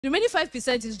The remaining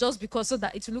 5% is just because so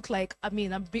that it will look like, I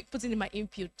mean, I'm putting in my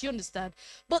input. Do you understand?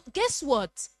 But guess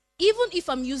what? Even if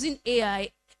I'm using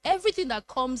AI, everything that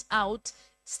comes out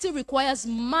still requires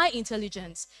my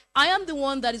intelligence. I am the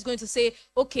one that is going to say,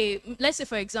 okay, let's say,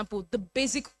 for example, the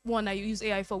basic one I use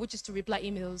AI for, which is to reply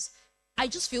emails. I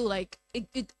just feel like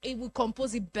it will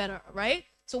compose it better, right?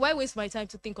 So why waste my time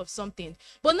to think of something?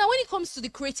 But now when it comes to the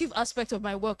creative aspect of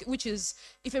my work, which is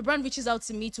if a brand reaches out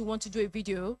to me to want to do a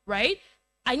video, right?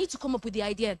 I need to come up with the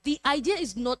idea. The idea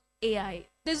is not AI.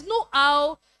 There's no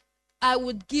how I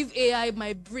would give AI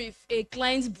my brief, a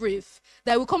client's brief,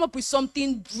 that will come up with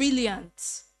something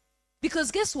brilliant.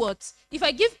 Because guess what? If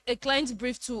I give a client's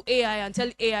brief to AI and tell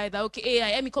AI that, okay,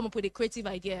 AI, let me come up with a creative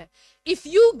idea. If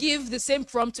you give the same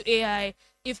prompt to AI,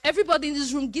 if everybody in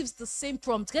this room gives the same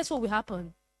prompt, guess what will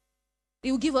happen?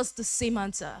 It will give us the same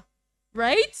answer,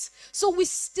 right? So we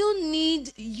still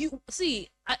need you. See,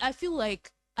 I feel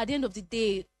like at the end of the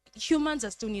day, humans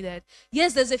are still needed.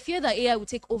 Yes, there's a fear that AI will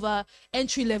take over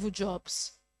entry-level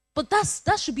jobs, but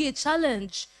that should be a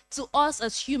challenge to us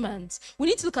as humans. We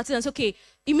need to look at it and say, okay,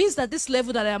 it means that this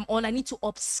level that I'm on, I need to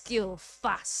upskill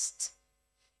fast.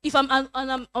 If I'm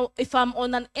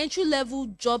on an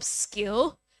entry-level job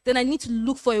skill, then I need to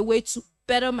look for a way to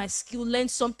better my skill, learn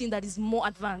something that is more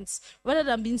advanced, rather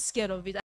than being scared of it.